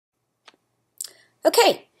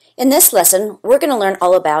Okay, in this lesson, we're going to learn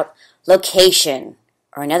all about location,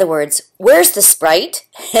 or in other words, where's the sprite?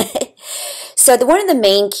 So one of the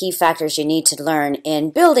main key factors you need to learn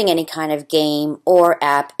in building any kind of game or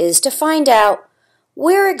app is to find out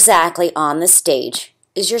where exactly on the stage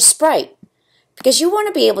is your sprite, because you want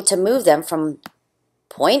to be able to move them from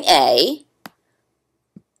point A,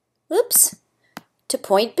 to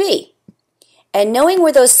point B. And knowing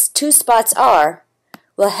where those two spots are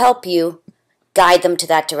will help you guide them to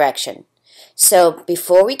that direction. So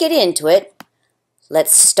before we get into it,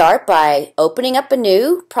 let's start by opening up a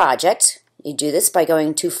new project. You do this by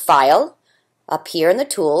going to File, up here in the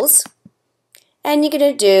Tools, and you're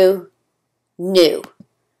going to do New.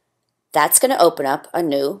 That's going to open up a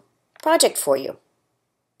new project for you.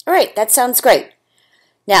 All right, that sounds great.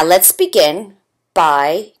 Now let's begin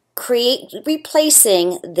by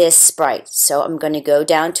replacing this sprite. So I'm going to go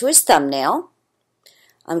down to his thumbnail.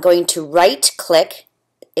 I'm going to right-click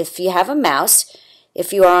if you have a mouse.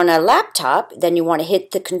 If you are on a laptop, then you want to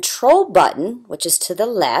hit the Control button, which is to the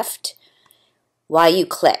left, while you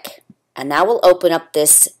click. And that will open up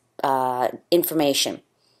this information.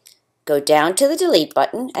 Go down to the Delete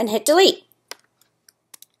button and hit Delete.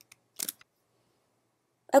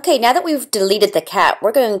 Okay, now that we've deleted the cat,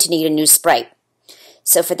 we're going to need a new sprite.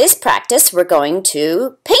 So for this practice, we're going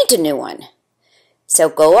to paint a new one. So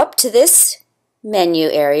go up to this menu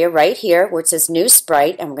area right here where it says New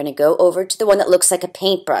Sprite, and we're going to go over to the one that looks like a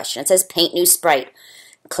paintbrush, and it says Paint New Sprite.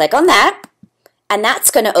 Click on that, and that's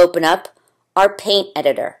going to open up our paint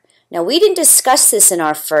editor. Now, we didn't discuss this in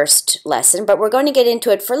our first lesson, but we're going to get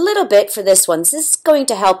into it for a little bit for this one. So this is going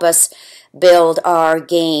to help us build our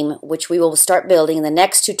game, which we will start building in the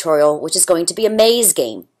next tutorial, which is going to be a maze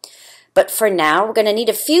game. But for now, we're going to need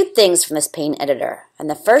a few things from this paint editor. And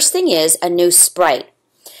the first thing is a new sprite.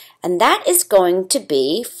 And that is going to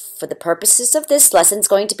be, for the purposes of this lesson, it's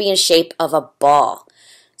going to be in shape of a ball.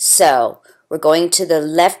 So we're going to the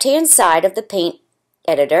left-hand side of the paint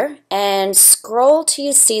editor and scroll till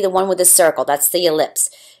you see the one with the circle. That's the ellipse.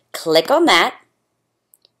 Click on that.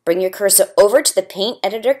 Bring your cursor over to the paint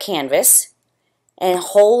editor canvas and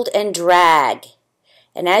hold and drag.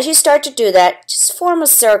 And as you start to do that, just form a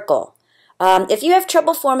circle. If you have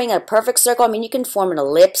trouble forming a perfect circle, you can form an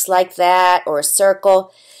ellipse like that or a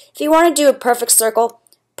circle. If you want to do a perfect circle,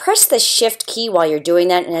 press the Shift key while you're doing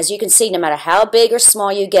that, and as you can see, no matter how big or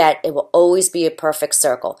small you get, it will always be a perfect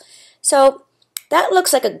circle. So that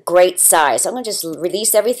looks like a great size. So I'm going to just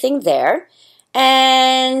release everything there,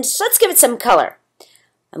 and let's give it some color.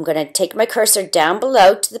 I'm going to take my cursor down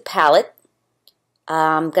below to the palette.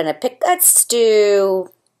 I'm going to pick, let's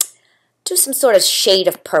do some sort of shade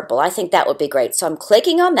of purple. I think that would be great. So I'm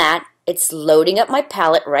clicking on that. It's loading up my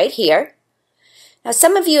palette right here. Now,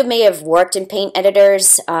 some of you may have worked in paint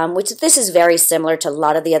editors, which this is very similar to a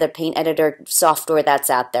lot of the other paint editor software that's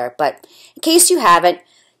out there. But in case you haven't,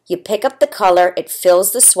 you pick up the color, it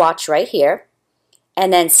fills the swatch right here,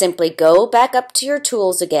 and then simply go back up to your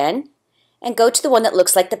tools again and go to the one that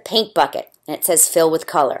looks like the paint bucket, and it says fill with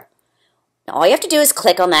color. Now, all you have to do is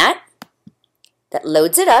click on that. That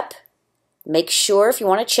loads it up. Make sure, if you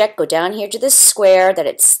want to check, go down here to this square, that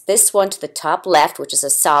it's this one to the top left, which is a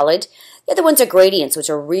solid. The other ones are gradients, which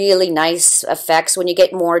are really nice effects when you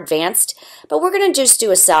get more advanced. But we're going to just do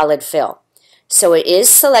a solid fill. So it is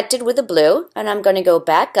selected with the blue, and I'm going to go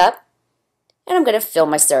back up, and I'm going to fill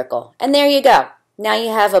my circle. And there you go. Now you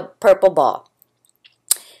have a purple ball.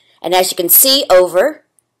 And as you can see over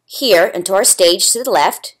here into our stage to the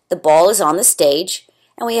left, the ball is on the stage,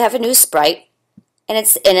 and we have a new sprite, and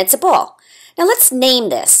it's a ball. Now let's name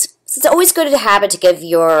this. So it's always good to have it to give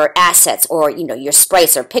your assets or your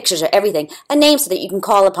sprites or pictures or everything a name so that you can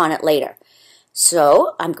call upon it later.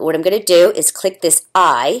 So what I'm going to do is click this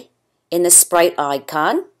I in the sprite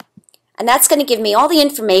icon, and that's going to give me all the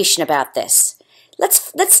information about this.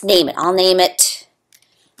 Let's name it. I'll name it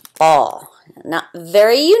Ball. Not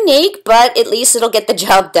very unique, but at least it'll get the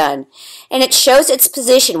job done. And it shows its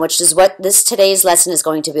position, which is what today's lesson is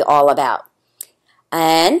going to be all about.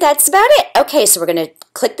 And that's about it. Okay, so we're going to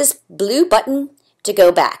click this blue button to go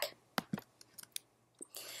back.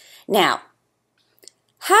 Now,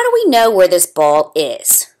 how do we know where this ball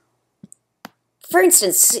is? For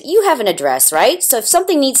instance, you have an address, right? So if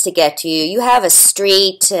something needs to get to you, you have a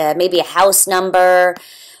street, maybe a house number,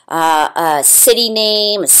 a city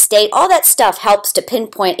name, a state, all that stuff helps to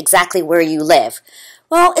pinpoint exactly where you live.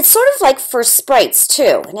 Well, it's sort of like for sprites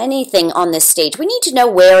too, and anything on this stage. We need to know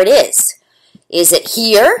where it is. Is it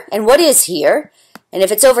here? And what is here? And if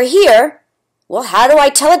it's over here, well, how do I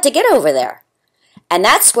tell it to get over there? And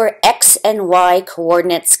that's where X and Y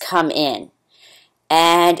coordinates come in.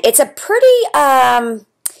 And it's a pretty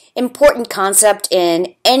important concept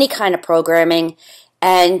in any kind of programming.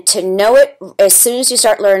 And to know it as soon as you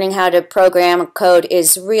start learning how to program code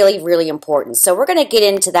is really, really important. So we're going to get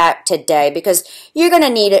into that today because you're going to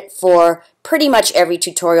need it for pretty much every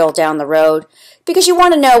tutorial down the road because you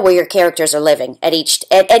want to know where your characters are living at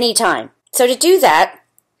any time. So to do that,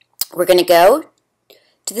 we're going to go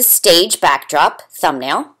to the stage backdrop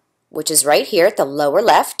thumbnail, which is right here at the lower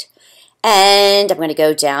left. And I'm going to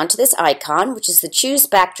go down to this icon, which is the Choose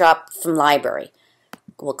Backdrop from Library.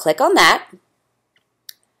 We'll click on that.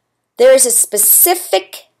 There is a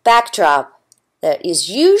specific backdrop that is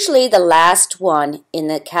usually the last one in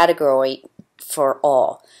the category for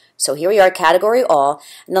all. So here we are, category all,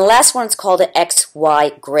 and the last one is called an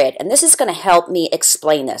XY grid. And this is going to help me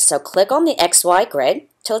explain this. So click on the XY grid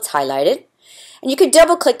till it's highlighted. And you could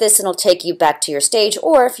double click this and it'll take you back to your stage,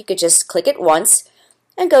 or if you could just click it once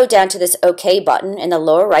and go down to this OK button in the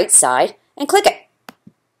lower right side and click it.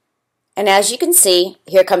 And as you can see,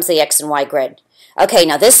 here comes the X and Y grid. Okay,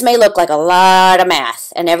 now this may look like a lot of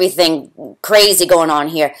math and everything crazy going on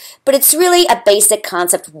here, but it's really a basic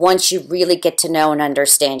concept once you really get to know and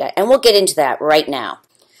understand it. And we'll get into that right now.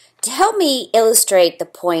 To help me illustrate the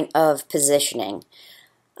point of positioning,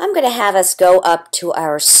 I'm going to have us go up to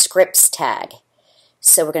our Scripts tag.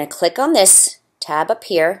 So we're going to click on this tab up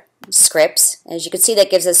here, Scripts. As you can see,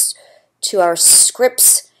 that gives us to our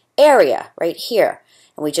Scripts area right here.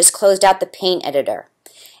 And we just closed out the Paint editor.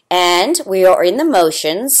 And we are in the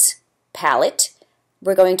Motions palette.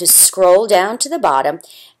 We're going to scroll down to the bottom,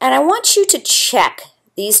 and I want you to check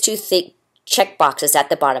these two check boxes at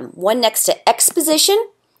the bottom, one next to X position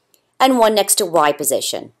and one next to Y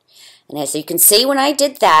position. And as you can see, when I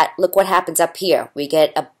did that, look what happens up here. We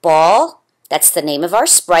get a ball. That's the name of our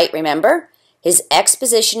sprite, remember? His X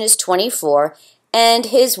position is 24, and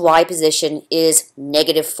his Y position is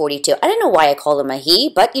 -42. I don't know why I called him a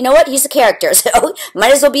he, but you know what? He's a character, so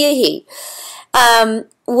might as well be a he.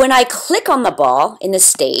 When I click on the ball in the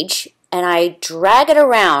stage and I drag it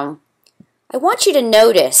around, I want you to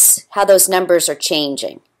notice how those numbers are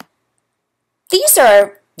changing. These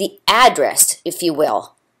are the address, if you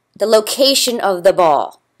will, the location of the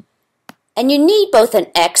ball. And you need both an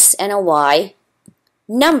X and a Y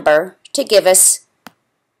number to give us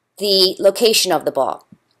the location of the ball.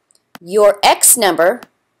 Your X number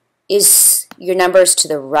is your numbers to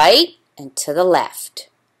the right and to the left.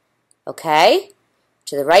 Okay?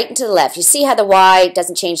 To the right and to the left. You see how the Y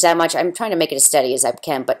doesn't change that much? I'm trying to make it as steady as I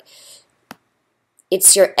can, but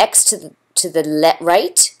it's your X to the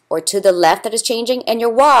right or to the left that is changing, and your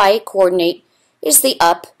Y coordinate is the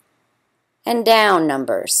up and down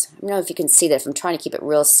numbers. I don't know if you can see that if I'm trying to keep it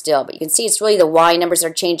real still, but you can see it's really the Y numbers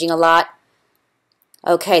are changing a lot.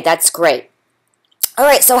 Okay, that's great. All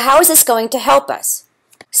right, so how is this going to help us?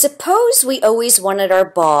 Suppose we always wanted our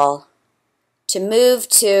ball to move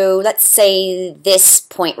to, let's say, this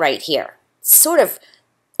point right here. Sort of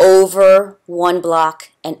over one block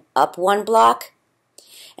and up one block.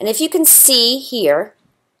 And if you can see here,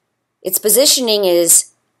 its positioning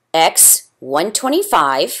is X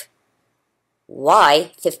 125,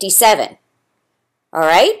 Y 57. All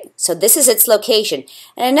right, so this is its location.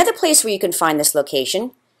 And another place where you can find this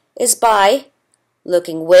location is by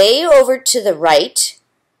looking way over to the right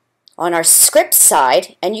on our script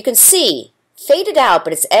side, and you can see, faded out,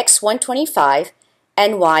 but it's X 125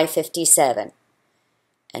 and Y 57.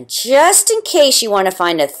 And just in case you want to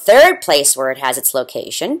find a third place where it has its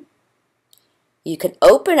location, you can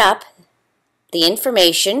open up the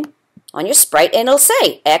information on your sprite and it'll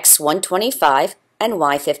say X 125 and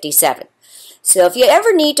Y 57. So if you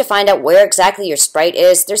ever need to find out where exactly your sprite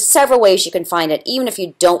is, there's several ways you can find it, even if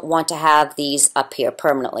you don't want to have these up here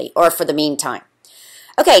permanently or for the meantime.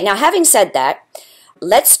 Okay, now having said that,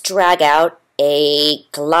 let's drag out a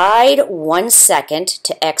glide 1 second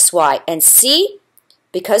to XY and see,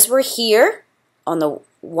 because we're here on the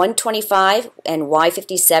 125 and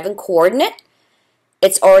Y57 coordinate,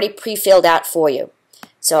 it's already pre-filled out for you.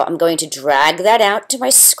 So I'm going to drag that out to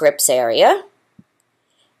my scripts area.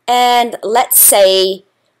 And let's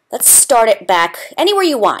start it back anywhere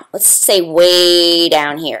you want. Let's say way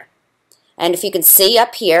down here. And if you can see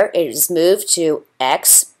up here, it is moved to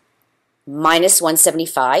X minus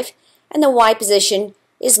 175, and the Y position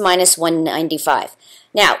is minus 195.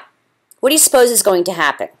 Now, what do you suppose is going to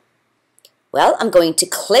happen? Well, I'm going to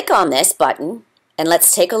click on this button, and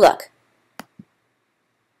let's take a look.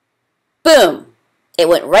 Boom! It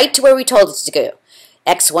went right to where we told it to go.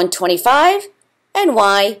 X 125 and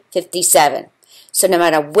Y 57. So no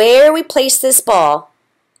matter where we place this ball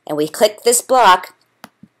and we click this block,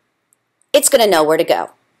 it's going to know where to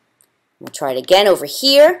go. We'll try it again over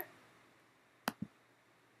here.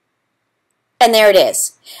 And there it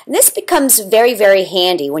is. And this becomes very, very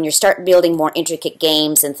handy when you start building more intricate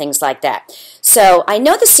games and things like that. So I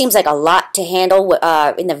know this seems like a lot to handle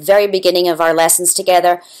in the very beginning of our lessons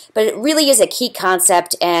together, but it really is a key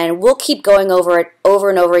concept, and we'll keep going over it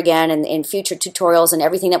over and over again in future tutorials and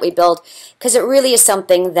everything that we build, because it really is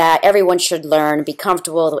something that everyone should learn, be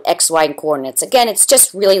comfortable with X, Y, and coordinates. Again, it's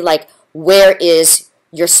just really like, where is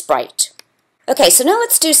your sprite? Okay, so now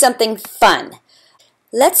let's do something fun.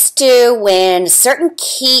 Let's do when a certain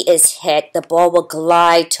key is hit, the ball will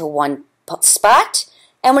glide to one spot,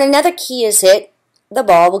 and when another key is hit, the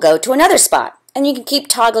ball will go to another spot. And you can keep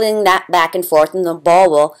toggling that back and forth, and the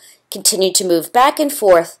ball will continue to move back and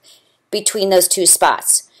forth between those two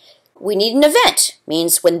spots. We need an event.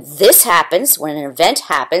 Means when this happens, when an event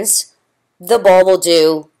happens, the ball will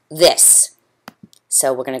do this.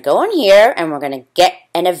 So we're going to go in here, and we're going to get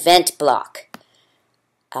an event block.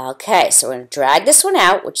 Okay, so we're going to drag this one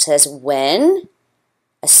out, which says when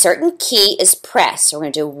a certain key is pressed. So we're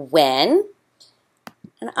going to do when,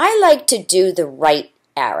 and I like to do the right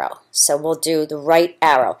arrow. So we'll do the right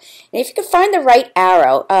arrow. And if you can find the right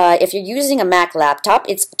arrow, if you're using a Mac laptop,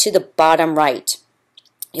 it's to the bottom right.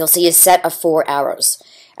 You'll see a set of 4 arrows.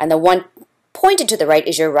 And the one pointed to the right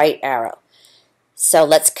is your right arrow. So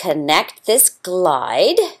let's connect this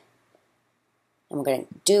glide. And we're going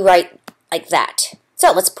to do right like that.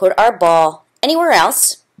 So let's put our ball anywhere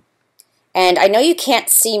else. And I know you can't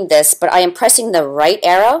see this, but I am pressing the right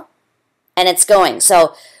arrow, and it's going.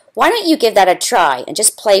 So why don't you give that a try and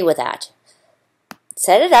just play with that.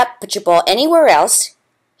 Set it up, put your ball anywhere else,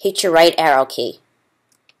 hit your right arrow key.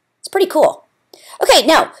 It's pretty cool. Okay,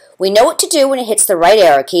 now we know what to do when it hits the right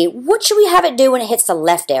arrow key. What should we have it do when it hits the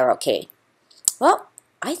left arrow key? Well,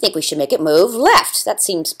 I think we should make it move left. That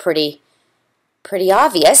seems pretty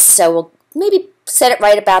obvious, so we'll maybe set it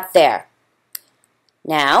right about there.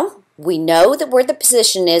 Now, we know that where the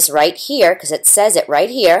position is right here, because it says it right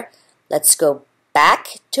here. Let's go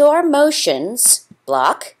back to our motions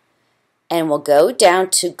block, and we'll go down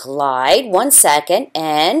to glide 1 second,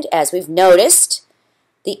 and as we've noticed,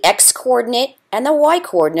 the X coordinate and the Y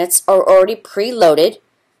coordinates are already preloaded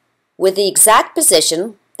with the exact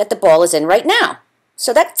position that the ball is in right now.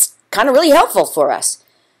 So that's kind of really helpful for us.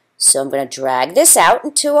 So I'm going to drag this out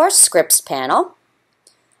into our scripts panel.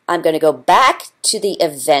 I'm going to go back to the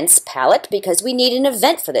events palette because we need an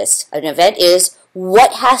event for this. An event is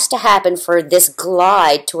what has to happen for this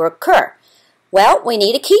glide to occur. Well, we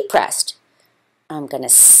need a key pressed. I'm going to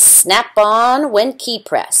snap on when key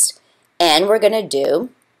pressed. And we're going to do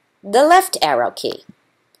the left arrow key.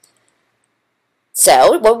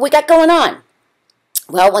 So what we got going on?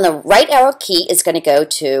 Well, when the right arrow key is going to go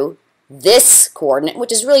to this coordinate,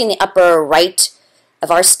 which is really in the upper right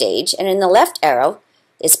of our stage, and in the left arrow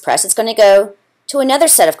is pressed, it's going to go to another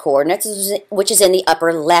set of coordinates, which is in the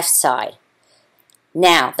upper left side.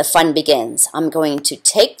 Now, the fun begins. I'm going to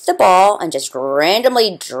take the ball and just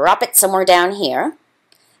randomly drop it somewhere down here,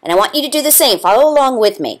 and I want you to do the same. Follow along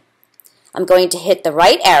with me. I'm going to hit the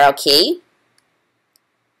right arrow key.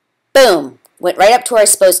 Boom! Went right up to where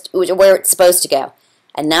it's supposed to go.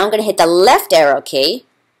 And now I'm going to hit the left arrow key.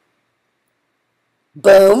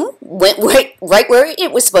 Boom, went right where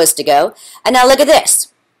it was supposed to go. And now look at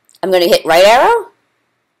this. I'm going to hit right arrow,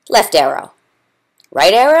 left arrow,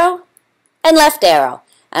 right arrow, and left arrow.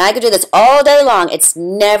 And I could do this all day long. It's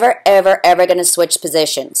never, ever, ever going to switch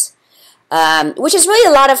positions, which is really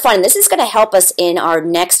a lot of fun. This is going to help us in our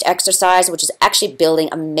next exercise, which is actually building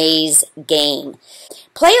a maze game.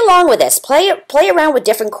 Play along with this. Play around with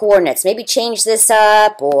different coordinates. Maybe change this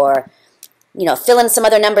up or fill in some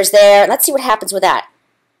other numbers there. Let's see what happens with that.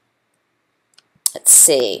 Let's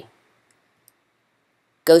see.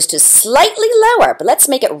 Goes to slightly lower, but let's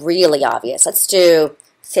make it really obvious. Let's do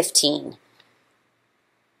 15.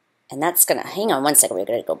 And that's going to, hang on 1 second. We're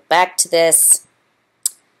going to go back to this.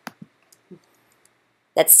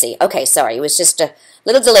 Let's see. Okay, sorry. It was just a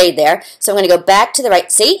little delayed there. So I'm going to go back to the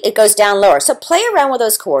right. See, it goes down lower. So play around with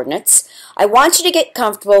those coordinates. I want you to get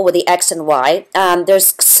comfortable with the X and Y.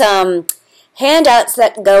 There's some handouts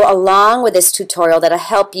that go along with this tutorial that'll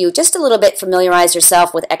help you just a little bit familiarize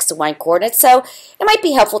yourself with X and Y coordinates. So it might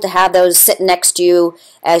be helpful to have those sitting next to you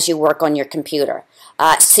as you work on your computer.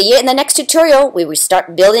 See you in the next tutorial where we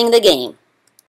start building the game.